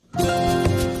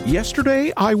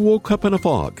Yesterday, I woke up in a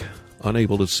fog,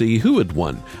 unable to see who had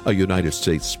won a United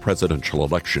States presidential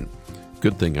election.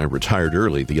 Good thing I retired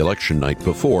early the election night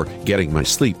before getting my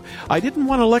sleep. I didn't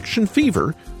want election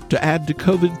fever to add to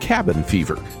COVID cabin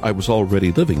fever I was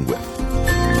already living with.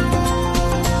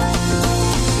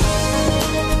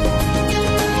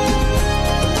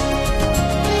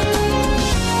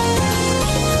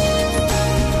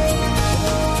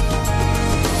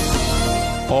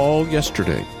 All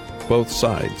yesterday, both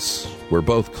sides were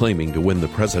both claiming to win the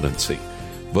presidency.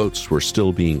 Votes were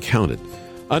still being counted.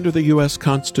 Under the U.S.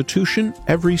 Constitution,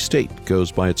 every state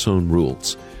goes by its own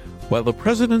rules. While the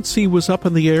presidency was up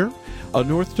in the air, a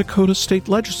North Dakota state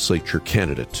legislature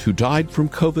candidate who died from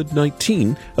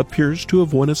COVID-19 appears to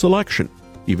have won his election,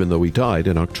 even though he died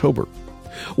in October.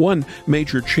 One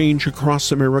major change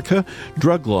across America,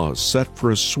 drug laws set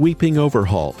for a sweeping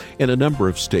overhaul in a number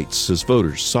of states as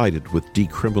voters sided with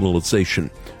decriminalization.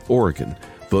 Oregon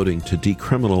voting to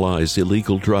decriminalize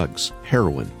illegal drugs,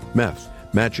 heroin, meth,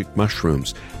 magic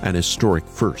mushrooms, an historic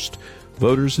first.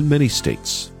 Voters in many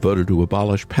states voted to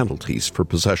abolish penalties for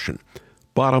possession.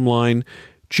 Bottom line,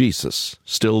 Jesus,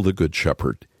 still the Good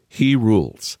Shepherd. He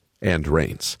rules and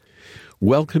reigns.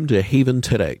 Welcome to Haven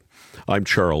Today. I'm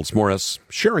Charles Morris,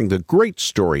 sharing the great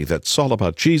story that's all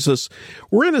about Jesus.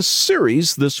 We're in a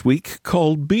series this week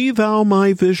called Be Thou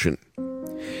My Vision.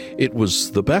 It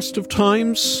was the best of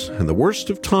times and the worst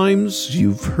of times.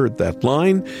 You've heard that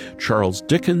line. Charles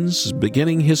Dickens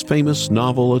beginning his famous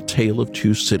novel, A Tale of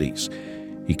Two Cities.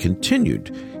 He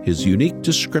continued his unique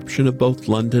description of both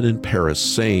London and Paris,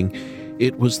 saying,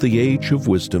 "It was the age of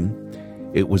wisdom,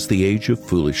 it was the age of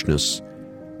foolishness."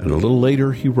 And a little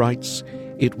later he writes,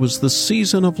 "It was the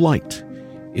season of light,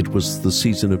 it was the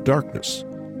season of darkness,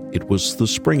 it was the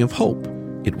spring of hope,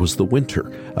 it was the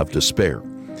winter of despair."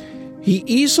 He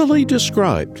easily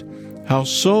described how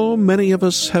so many of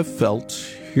us have felt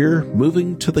here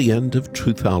moving to the end of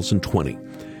 2020.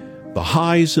 The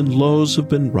highs and lows have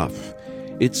been rough.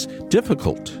 It's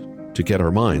difficult to get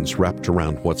our minds wrapped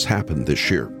around what's happened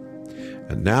this year.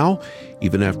 And now,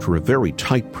 even after a very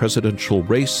tight presidential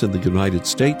race in the United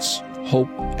States, hope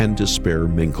and despair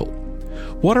mingle.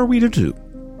 What are we to do?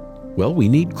 Well, we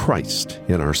need Christ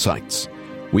in our sights.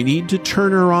 We need to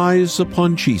turn our eyes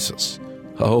upon Jesus.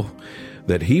 Oh,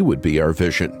 that he would be our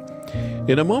vision.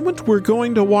 In a moment, we're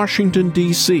going to Washington,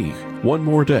 D.C. one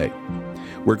more day.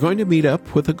 We're going to meet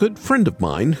up with a good friend of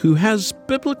mine who has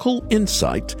biblical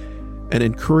insight and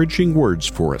encouraging words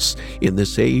for us in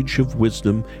this age of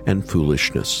wisdom and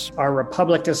foolishness. Our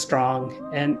republic is strong,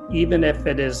 and even if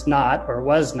it is not or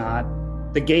was not,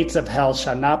 the gates of hell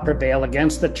shall not prevail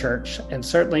against the church, and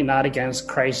certainly not against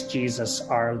Christ Jesus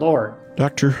our Lord.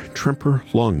 Dr. Tremper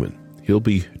Longman. He'll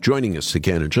be joining us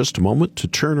again in just a moment to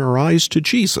turn our eyes to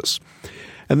Jesus.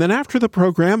 And then after the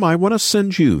program, I want to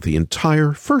send you the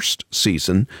entire first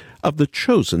season of The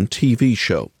Chosen TV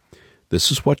show.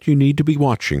 This is what you need to be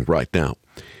watching right now.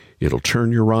 It'll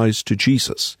turn your eyes to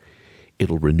Jesus.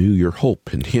 It'll renew your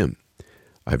hope in him.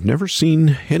 I've never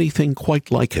seen anything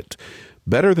quite like it.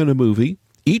 Better than a movie,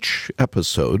 each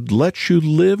episode lets you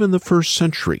live in the first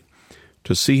century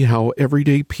to see how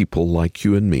everyday people like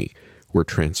you and me were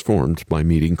transformed by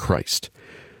meeting Christ.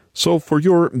 So for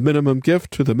your minimum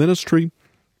gift to the ministry,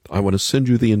 I want to send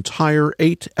you the entire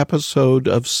 8 episode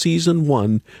of Season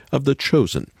 1 of The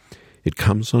Chosen. It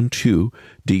comes on 2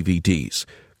 DVDs.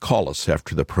 Call us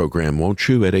after the program, won't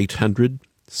you, at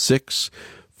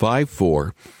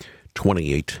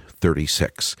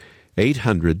 800-654-2836.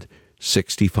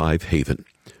 800-65-HAVEN.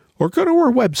 Or go to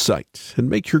our website and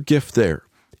make your gift there,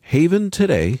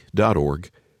 haventoday.org,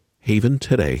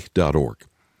 haventoday.org.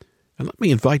 And let me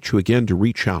invite you again to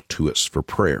reach out to us for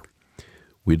prayer.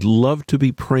 We'd love to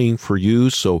be praying for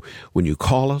you, so when you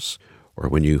call us or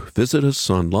when you visit us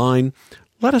online,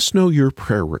 let us know your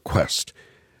prayer request.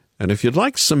 And if you'd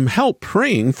like some help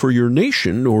praying for your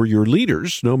nation or your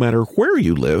leaders, no matter where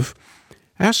you live,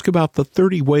 ask about the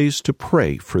 30 Ways to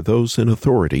Pray for Those in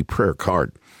Authority prayer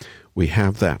card. We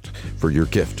have that for your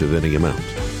gift of any amount.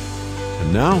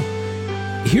 And now,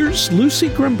 here's Lucy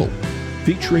Grimble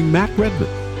featuring Matt Redman,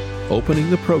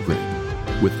 opening the program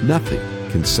with Nothing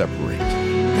Can Separate.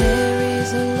 There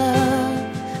is a love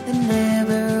that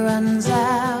never runs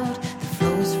out, that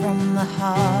flows from the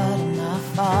heart of my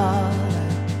Father.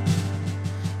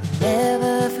 It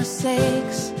never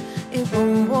forsakes, it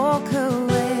won't walk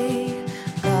away.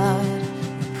 God,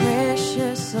 your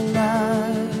precious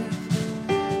love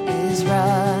is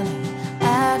running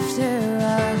after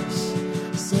us,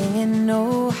 singing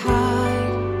no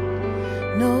height,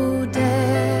 no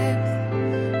depth,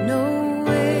 no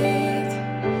width,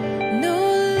 no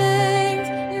length.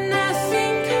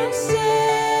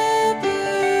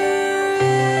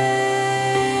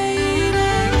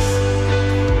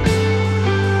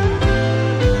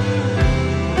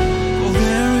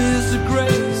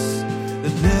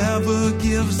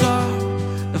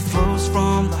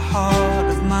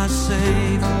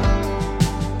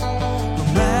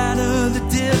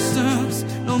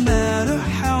 matter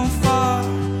how far,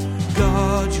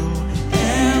 God, your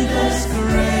endless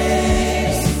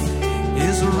grace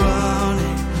is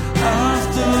running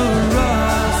after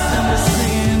us, and we're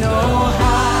singing, no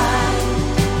high,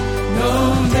 no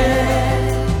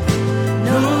depth,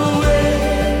 no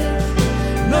width,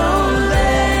 no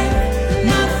length,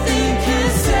 nothing can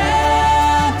separate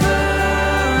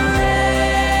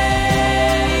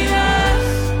us.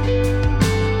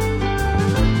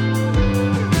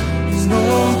 There's no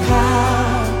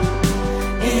power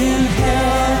in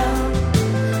hell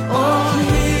or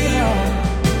here,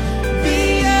 the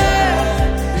earth,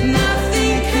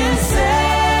 nothing can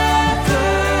separate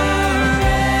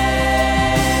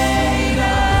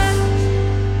us.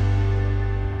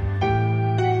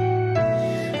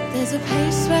 There's a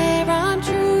place where I'm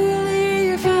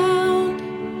truly found.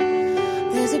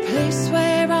 There's a place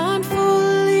where I'm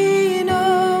fully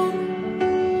known.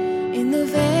 In the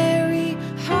very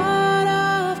heart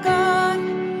of God,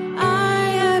 I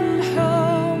am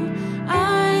home.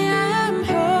 I am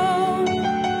home.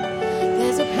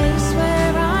 There's a place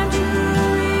where I'm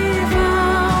truly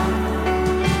found.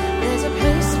 There's a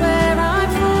place where I'm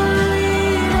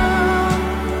fully known.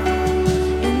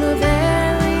 In the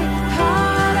very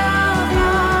heart of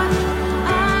God,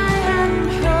 I am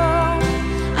home.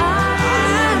 I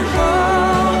am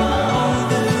home.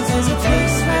 There's a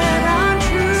place where I'm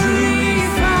truly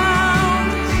found.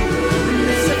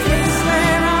 There's a place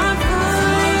where I'm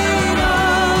fully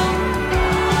known.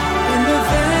 In the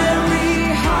very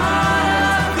heart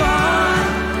of God,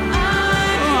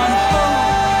 I'm home.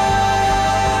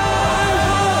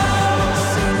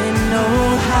 Singing no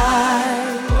high,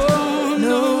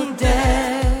 no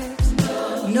depth,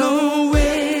 no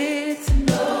width,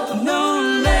 no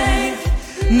length,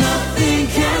 nothing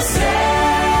can separate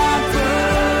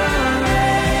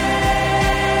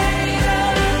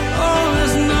us. Oh,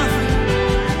 there's nothing.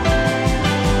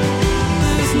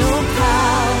 There's no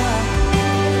power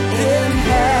in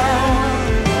hell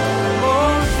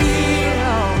or fear,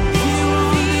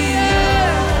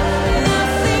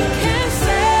 nothing can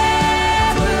separate.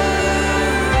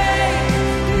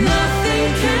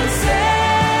 Nothing can separate.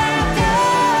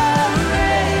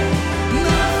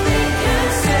 Nothing can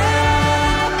separate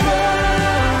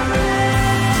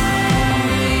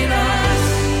us.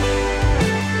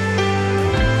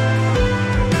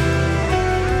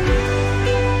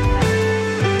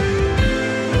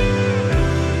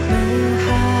 No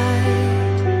height,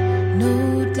 no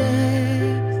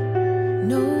depth,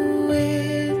 no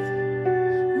width,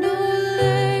 no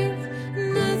length,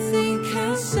 nothing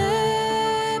can separate.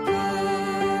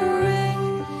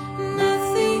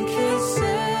 Nothing can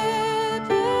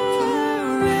separate.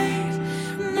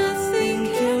 Nothing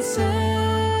can separate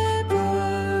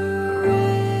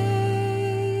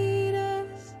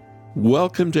us.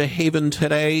 Welcome to Haven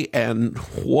today, and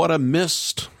what a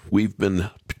mist we've been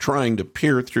trying to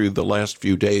peer through the last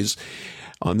few days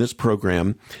on this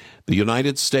program. The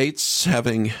United States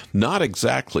having not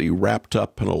exactly wrapped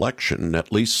up an election,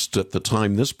 at least at the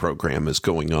time this program is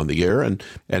going on the air, and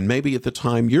maybe at the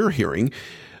time you're hearing,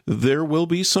 there will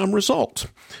be some result.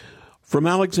 From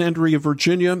Alexandria,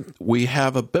 Virginia, we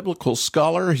have a biblical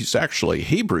scholar. He's actually a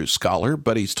Hebrew scholar,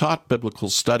 but he's taught biblical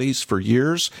studies for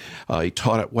years. He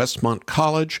taught at Westmont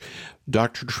College.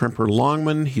 Dr. Tremper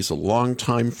Longman, he's a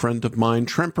longtime friend of mine.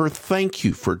 Tremper, thank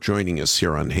you for joining us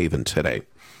here on Haven today.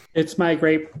 It's my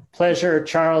great pleasure,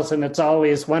 Charles, and it's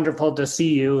always wonderful to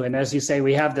see you. And as you say,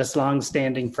 we have this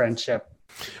long-standing friendship.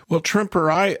 Well,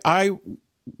 Tremper, I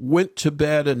went to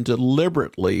bed and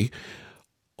deliberately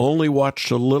only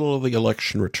watched a little of the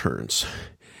election returns.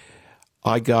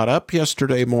 I got up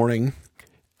yesterday morning,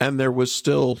 and there was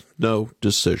still no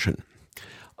decision.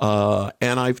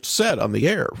 And I've said on the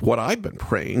air what I've been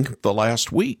praying the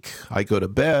last week. I go to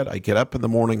bed, I get up in the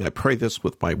morning, I pray this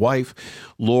with my wife,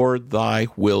 Lord, thy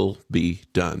will be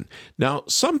done. Now,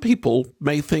 some people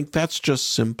may think that's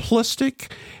just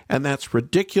simplistic and that's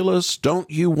ridiculous. Don't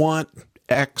you want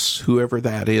X, whoever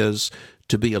that is,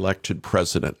 to be elected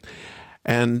president?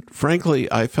 And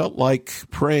frankly, I felt like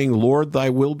praying, Lord, thy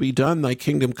will be done, thy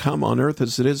kingdom come on earth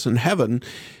as it is in heaven,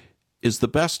 is the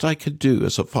best I could do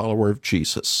as a follower of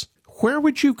Jesus. Where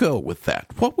would you go with that?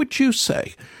 What would you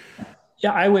say?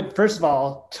 Yeah, I would, first of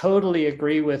all, totally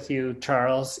agree with you,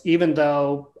 Charles, even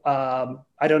though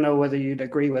I don't know whether you'd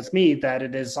agree with me that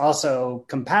it is also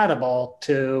compatible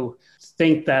to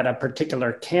think that a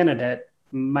particular candidate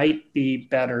might be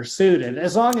better suited,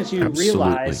 as long as you Absolutely.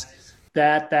 realize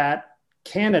that that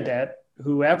candidate,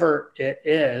 whoever it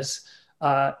is,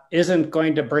 isn't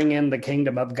going to bring in the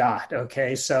kingdom of God.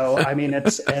 Okay. So, I mean,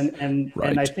 it's, and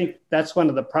Right. I think that's one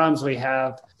of the problems we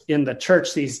have in the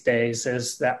church these days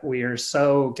is that we are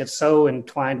get so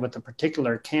entwined with a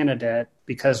particular candidate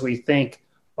because we think,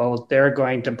 oh, they're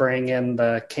going to bring in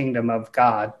the kingdom of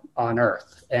God on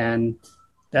earth. And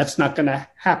that's not going to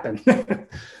happen,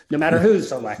 no matter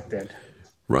who's elected.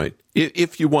 Right.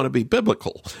 If you want to be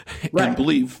biblical Right. and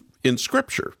believe in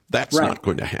Scripture, that's Right. not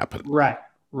going to happen. Right.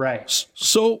 Right.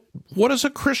 So what does a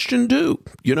Christian do?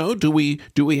 You know, do we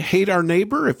hate our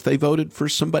neighbor if they voted for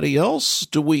somebody else?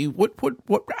 Do we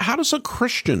how does a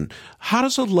Christian, how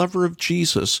does a lover of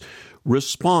Jesus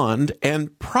respond?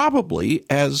 And probably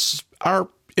as our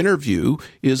interview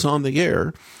is on the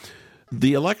air,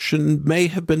 the election may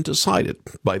have been decided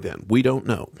by then. We don't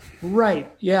know. Right.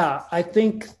 Yeah. I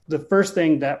think the first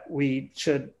thing that we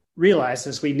should realize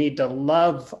is we need to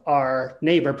love our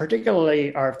neighbor,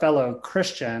 particularly our fellow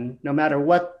Christian, no matter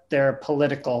what their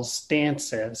political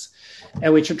stance is.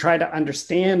 And we should try to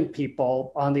understand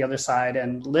people on the other side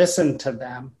and listen to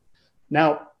them.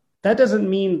 Now, that doesn't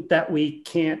mean that we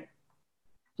can't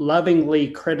lovingly,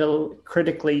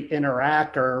 critically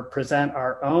interact or present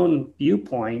our own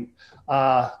viewpoint.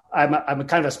 I'm a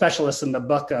kind of a specialist in the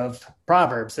book of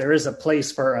Proverbs. There is a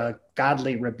place for a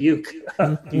godly rebuke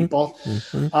of people,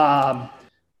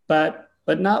 but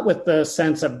not with the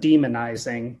sense of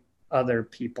demonizing other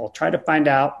people. Try to find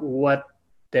out what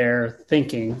they're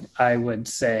thinking, I would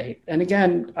say. And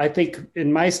again, I think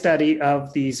in my study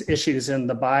of these issues in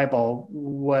the Bible,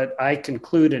 what I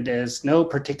concluded is no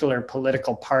particular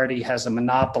political party has a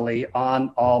monopoly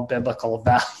on all biblical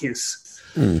values.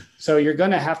 So you're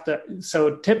going to have to,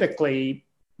 so typically,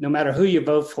 no matter who you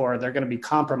vote for, there are going to be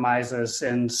compromises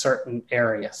in certain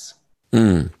areas.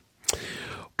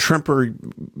 Tremper,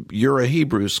 you're a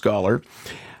Hebrew scholar,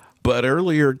 but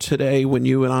earlier today when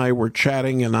you and I were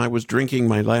chatting and I was drinking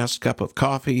my last cup of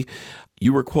coffee,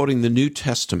 you were quoting the New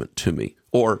Testament to me,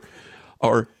 or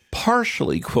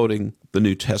partially quoting the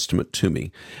New Testament to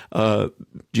me. Do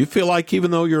you feel like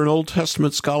even though you're an Old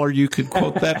Testament scholar, you could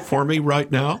quote that for me right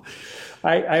now?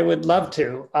 I would love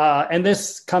to. And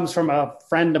this comes from a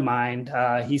friend of mine.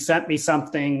 He sent me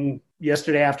something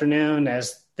yesterday afternoon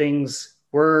as things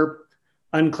were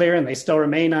unclear and they still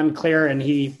remain unclear. And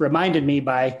he reminded me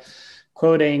by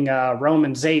quoting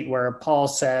Romans 8, where Paul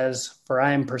says, "For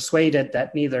I am persuaded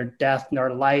that neither death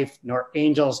nor life, nor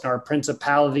angels, nor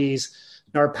principalities,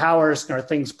 nor powers, nor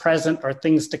things present, or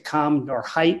things to come, nor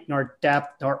height, nor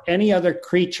depth, nor any other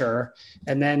creature."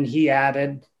 And then he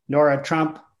added, "nor a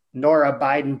Trump, nor a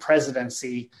Biden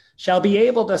presidency shall be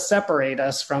able to separate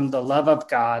us from the love of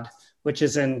God, which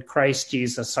is in Christ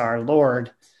Jesus our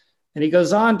Lord." And he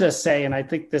goes on to say, and I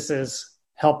think this is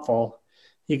helpful,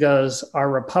 he goes, "Our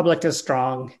republic is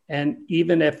strong, and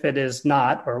even if it is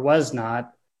not or was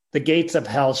not, the gates of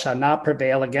hell shall not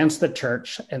prevail against the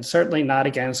church, and certainly not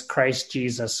against Christ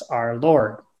Jesus our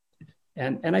Lord."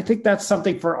 And I think that's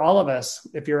something for all of us.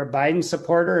 If you're a Biden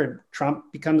supporter and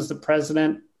Trump becomes the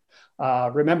president,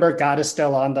 remember, God is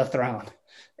still on the throne.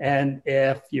 And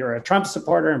if you're a Trump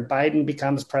supporter and Biden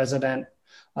becomes president,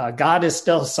 God is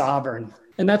still sovereign.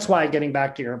 And that's why, getting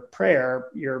back to your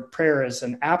prayer is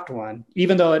an apt one,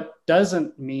 even though it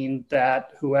doesn't mean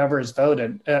that whoever is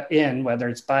voted in, whether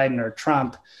it's Biden or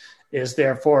Trump, is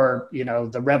therefore,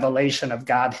 the revelation of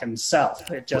God himself.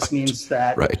 It just means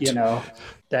that,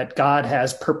 that God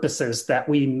has purposes that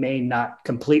we may not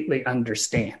completely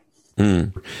understand.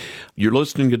 You're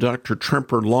listening to Dr.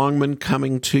 Tremper Longman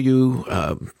coming to you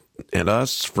and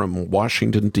us from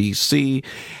Washington, D.C.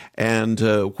 And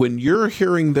when you're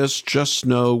hearing this, just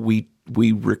know we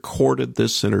recorded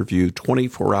this interview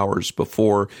 24 hours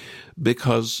before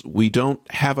because we don't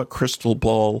have a crystal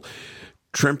ball.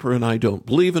 Tremper and I don't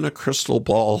believe in a crystal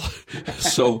ball.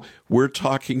 So we're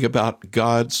talking about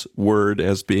God's word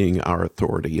as being our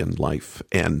authority in life,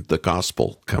 and the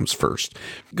gospel comes first.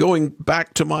 Going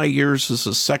back to my years as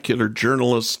a secular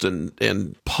journalist,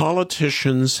 and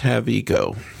politicians have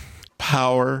ego.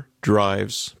 Power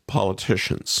drives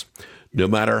politicians. No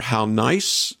matter how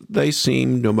nice they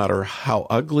seem, no matter how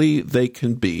ugly they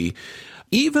can be,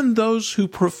 even those who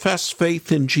profess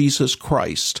faith in Jesus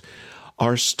Christ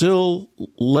are still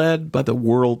led by the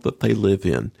world that they live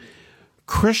in.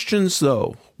 Christians,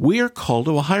 though, we are called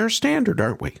to a higher standard,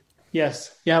 aren't we?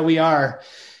 Yes. Yeah, we are.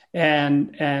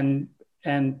 And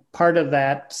part of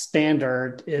that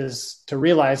standard is to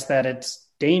realize that it's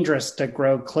dangerous to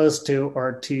grow close to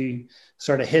or to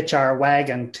sort of hitch our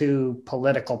wagon to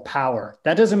political power.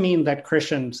 That doesn't mean that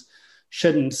Christians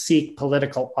shouldn't seek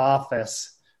political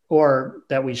office or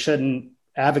that we shouldn't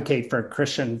advocate for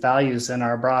Christian values in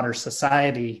our broader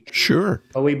society. Sure.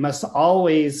 But we must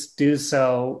always do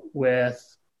so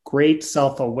with great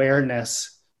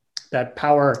self-awareness that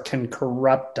power can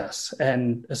corrupt us.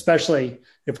 And especially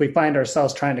if we find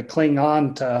ourselves trying to cling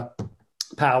on to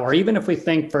power, even if we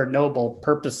think for noble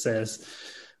purposes,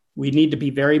 we need to be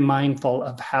very mindful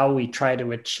of how we try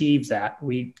to achieve that.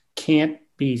 We can't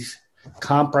be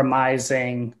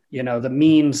compromising, the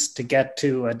means to get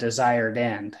to a desired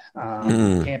end.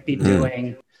 We can't be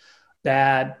doing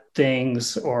bad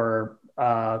things or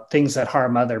things that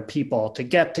harm other people to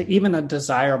get to even a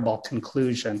desirable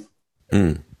conclusion.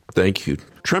 Thank you.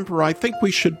 Tremper, I think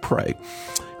we should pray.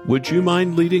 Would you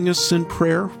mind leading us in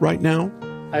prayer right now?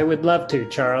 I would love to,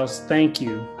 Charles. Thank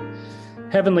you.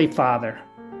 Heavenly Father,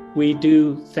 we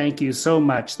do thank you so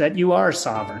much that you are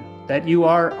sovereign, that you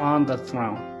are on the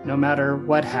throne, no matter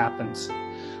what happens.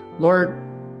 Lord,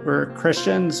 we're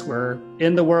Christians, we're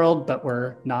in the world, but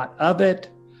we're not of it.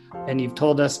 And you've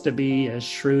told us to be as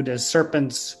shrewd as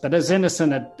serpents, but as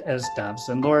innocent as doves.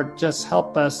 And Lord, just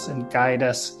help us and guide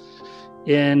us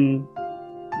in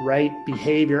right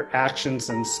behavior, actions,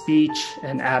 and speech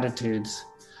and attitudes.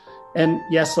 And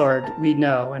yes, Lord, we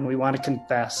know and we want to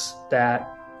confess that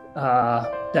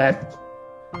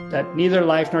neither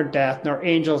life nor death, nor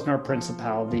angels nor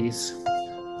principalities,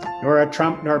 nor a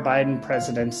Trump nor Biden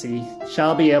presidency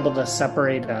shall be able to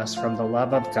separate us from the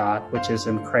love of God, which is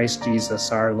in Christ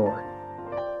Jesus our Lord.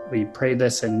 We pray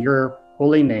this in your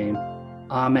holy name.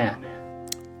 Amen.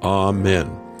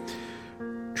 Amen.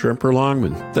 Tremper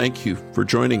Longman, thank you for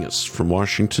joining us from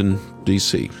Washington,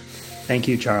 D.C. Thank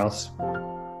you, Charles.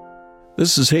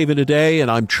 This is Haven Today, and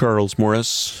I'm Charles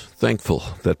Morris. Thankful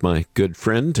that my good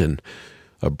friend and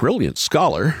a brilliant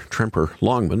scholar, Tremper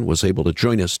Longman, was able to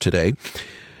join us today.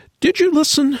 Did you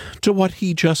listen to what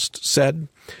he just said?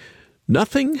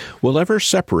 Nothing will ever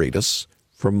separate us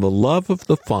from the love of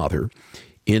the Father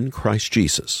in Christ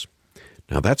Jesus.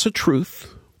 Now, that's a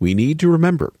truth we need to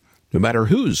remember. No matter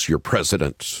who's your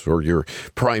president or your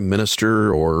prime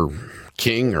minister or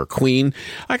king or queen,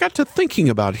 I got to thinking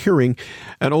about hearing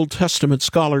an Old Testament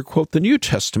scholar quote the New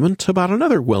Testament about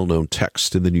another well-known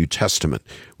text in the New Testament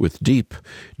with deep,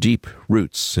 deep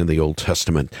roots in the Old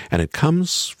Testament, and it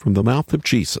comes from the mouth of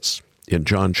Jesus in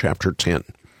John chapter 10.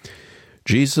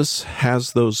 Jesus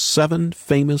has those 7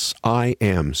 famous I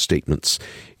am statements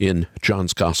in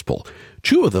John's Gospel.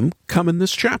 2 of them come in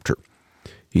this chapter.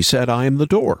 He said, I am the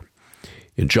door.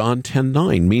 In John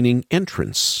 10:9, meaning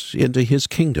entrance into his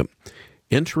kingdom,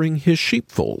 entering his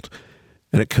sheepfold,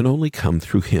 and it can only come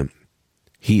through him.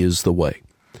 He is the way.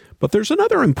 But there's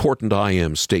another important I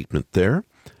am statement there.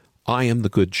 I am the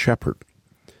good shepherd.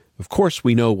 Of course,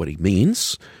 we know what he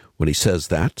means when he says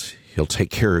that. He'll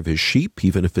take care of his sheep,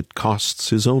 even if it costs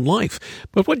his own life.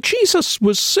 But what Jesus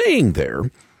was saying there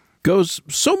goes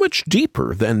so much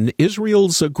deeper than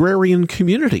Israel's agrarian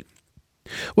community.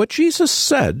 What Jesus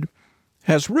said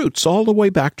has roots all the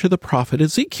way back to the prophet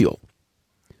Ezekiel.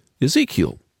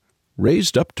 Ezekiel,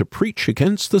 raised up to preach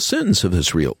against the sins of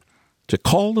Israel, to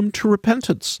call them to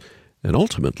repentance, and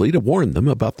ultimately to warn them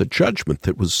about the judgment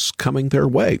that was coming their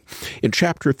way. In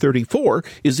chapter 34,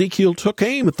 Ezekiel took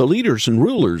aim at the leaders and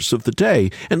rulers of the day,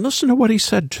 and listen to what he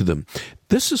said to them.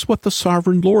 This is what the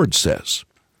sovereign Lord says.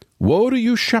 Woe to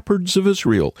you shepherds of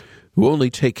Israel, who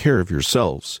only take care of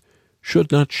yourselves.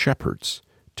 Should not shepherds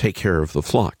take care of the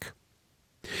flock?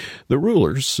 The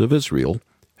rulers of Israel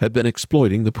had been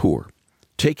exploiting the poor,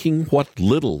 taking what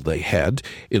little they had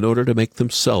in order to make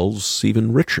themselves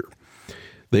even richer.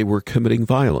 They were committing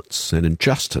violence and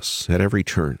injustice at every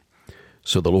turn.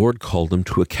 So the Lord called them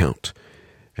to account.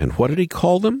 And what did he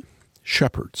call them?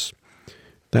 Shepherds.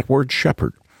 That word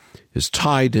shepherd is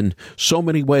tied in so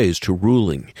many ways to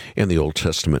ruling in the Old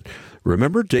Testament.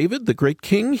 Remember David, the great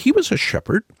king? He was a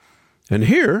shepherd. And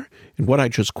here, in what I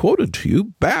just quoted to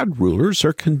you, bad rulers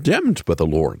are condemned by the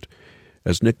Lord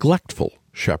as neglectful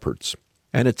shepherds.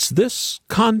 And it's this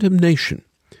condemnation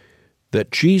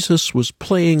that Jesus was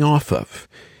playing off of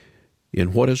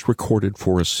in what is recorded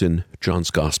for us in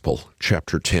John's Gospel,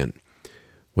 chapter 10,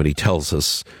 when he tells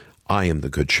us, I am the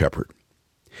good shepherd.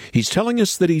 He's telling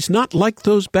us that he's not like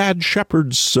those bad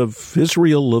shepherds of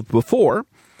Israel of before.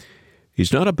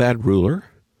 He's not a bad ruler.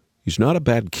 He's not a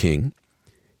bad king.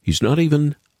 He's not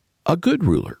even a good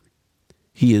ruler.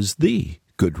 He is the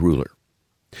good ruler.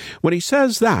 When he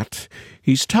says that,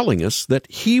 he's telling us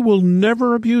that he will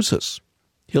never abuse us.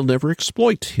 He'll never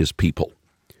exploit his people.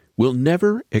 We'll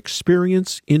never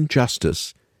experience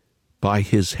injustice by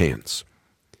his hands.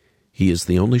 He is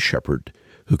the only shepherd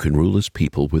who can rule his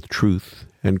people with truth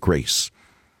and grace.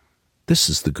 This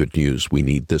is the good news we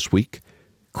need this week.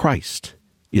 Christ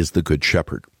is the good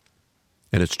shepherd.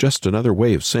 And it's just another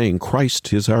way of saying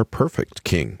Christ is our perfect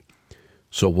king.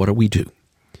 So what do?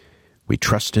 We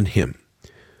trust in him.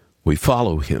 We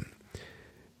follow him.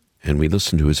 and we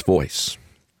listen to his voice.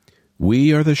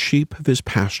 We are the sheep of his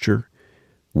pasture.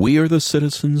 We are the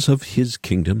citizens of his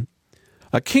kingdom,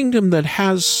 a kingdom that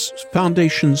has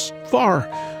foundations far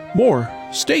more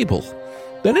stable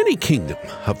than any kingdom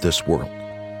of this world.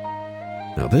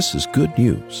 Now, this is good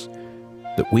news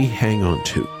that we hang on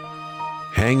to.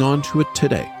 Hang on to it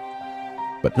today,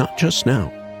 but not just now.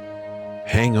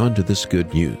 Hang on to this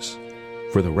good news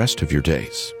for the rest of your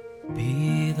days.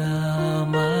 Be thou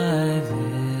my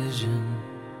vision,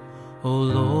 O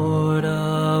Lord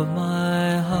of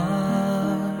my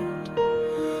heart,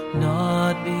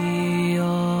 not be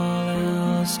all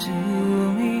else to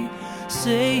me,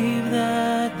 save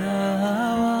that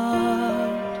thou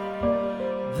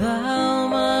art. Thou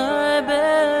my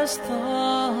best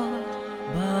thought,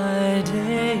 by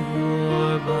day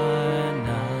or by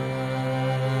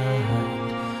night,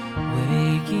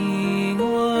 waking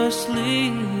or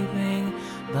sleeping,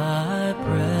 thy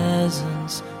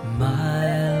presence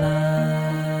my life.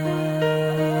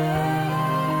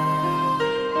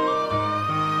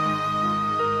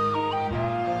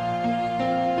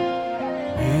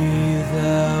 Be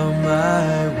thou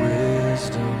my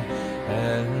wisdom,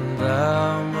 and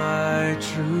thou my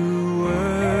true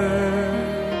word.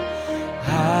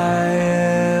 I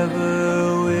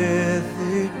ever with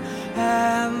thee,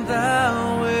 and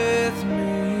thou with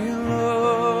me,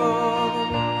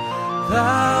 Lord.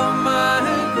 Thou my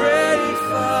great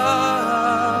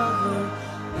Father,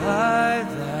 I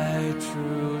thy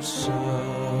true Son.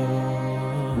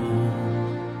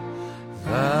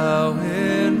 Thou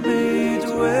in me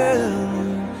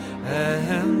dwelling,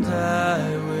 and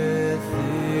I with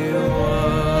thee one.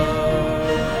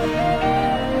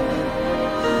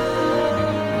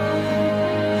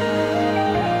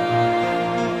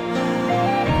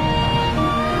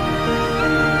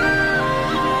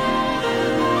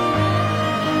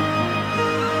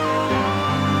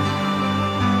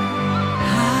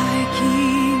 High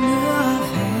King of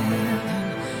heaven,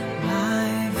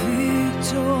 my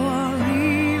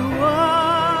victory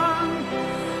won,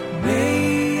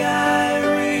 may I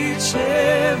reach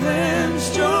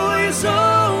heaven's joy, so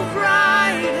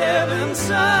bright heaven's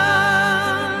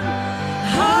sun.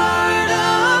 Heart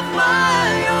of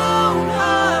my own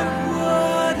heart,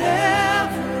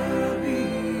 whatever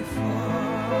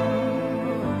befall,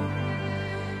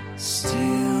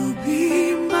 still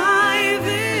be my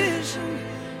vision,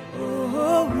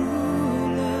 O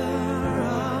ruler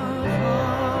of all.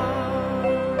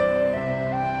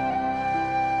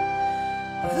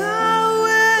 Thou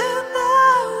and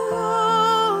thou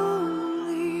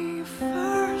only,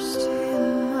 first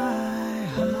in my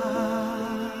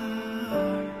heart.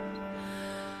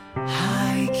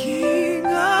 High King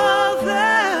of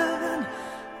heaven,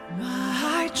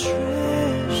 my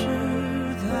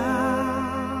treasure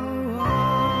thou art.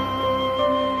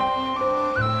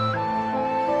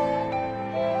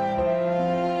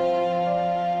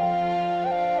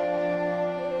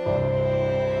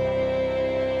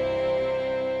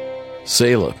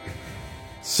 Selah,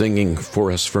 singing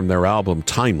for us from their album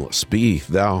Timeless, Be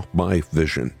Thou My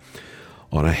Vision,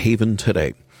 on a Haven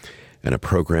Today, and a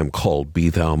program called Be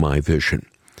Thou My Vision.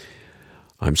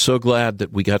 I'm so glad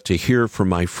that we got to hear from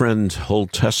my friend,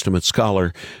 Old Testament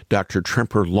scholar, Dr.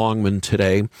 Tremper Longman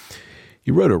today.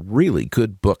 He wrote a really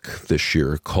good book this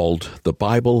year called The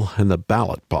Bible and the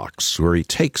Ballot Box, where he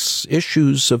takes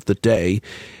issues of the day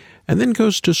and then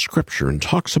goes to Scripture and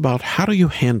talks about how do you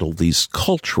handle these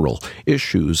cultural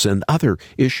issues and other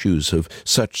issues of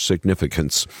such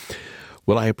significance.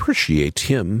 Well, I appreciate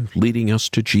him leading us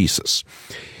to Jesus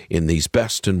in these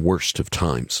best and worst of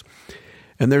times.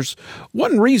 And there's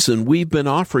one reason we've been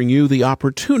offering you the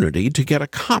opportunity to get a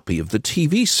copy of the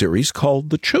TV series called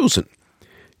The Chosen.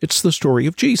 It's the story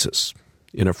of Jesus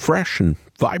in a fresh and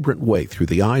vibrant way through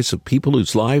the eyes of people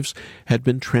whose lives had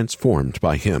been transformed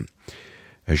by him.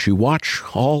 As you watch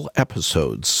all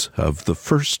episodes of the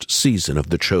first season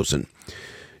of The Chosen,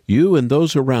 you and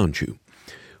those around you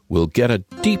will get a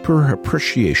deeper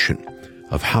appreciation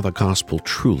of how the gospel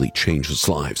truly changes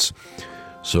lives.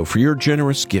 So for your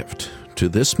generous gift to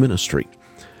this ministry,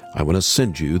 I want to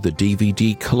send you the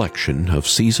DVD collection of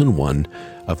Season 1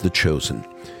 of The Chosen.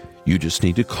 You just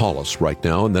need to call us right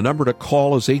now, and the number to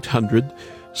call is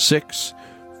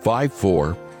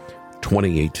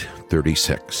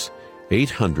 800-654-2836.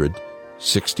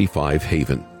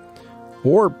 800-65-HAVEN.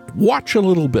 Or watch a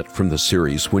little bit from the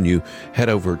series when you head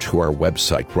over to our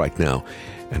website right now.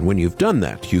 And when you've done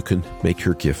that, you can make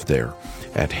your gift there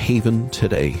at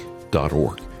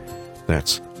haventoday.org.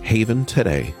 That's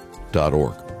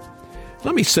haventoday.org.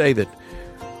 Let me say that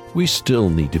we still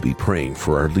need to be praying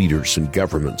for our leaders and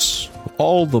governments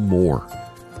all the more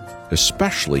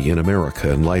especially in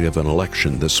America in light of an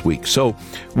election this week. So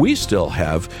we still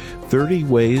have 30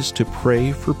 ways to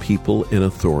pray for people in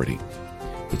authority.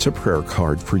 It's a prayer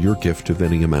card for your gift of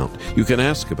any amount. You can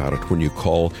ask about it when you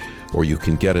call, or you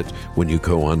can get it when you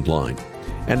go online.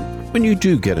 And when you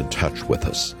do get in touch with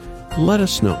us, let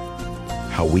us know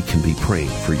how we can be praying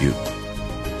for you.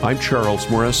 I'm Charles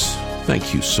Morris.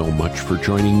 Thank you so much for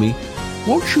joining me.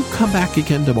 Won't you come back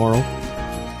again tomorrow?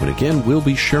 When again we'll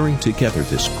be sharing together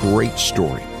this great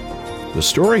story. The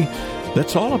story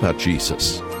that's all about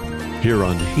Jesus, here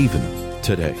on Haven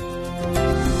Today.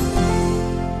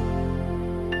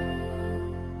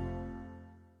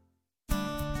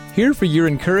 Here for your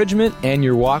encouragement and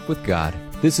your walk with God.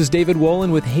 This is David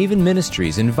Wolin with Haven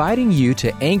Ministries, inviting you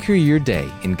to anchor your day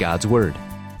in God's Word.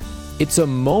 It's a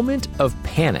moment of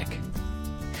panic.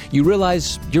 You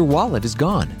realize your wallet is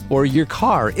gone, or your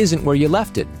car isn't where you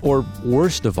left it, or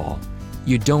worst of all,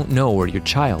 you don't know where your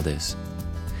child is.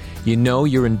 You know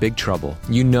you're in big trouble.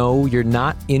 You know you're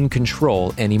not in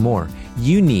control anymore.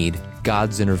 You need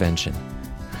God's intervention.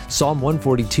 Psalm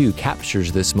 142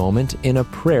 captures this moment in a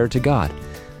prayer to God.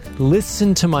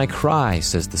 "Listen to my cry,"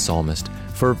 says the psalmist,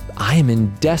 "for I am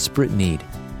in desperate need.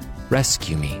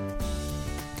 Rescue me."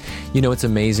 You know, it's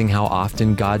amazing how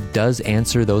often God does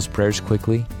answer those prayers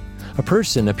quickly. A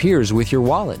person appears with your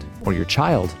wallet or your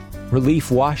child. Relief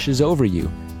washes over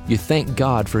you. You thank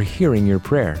God for hearing your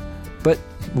prayer. But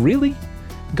really,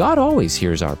 God always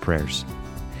hears our prayers.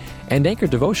 And Anchor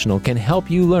Devotional can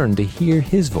help you learn to hear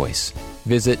His voice.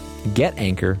 Visit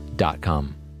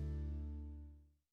getanchor.com.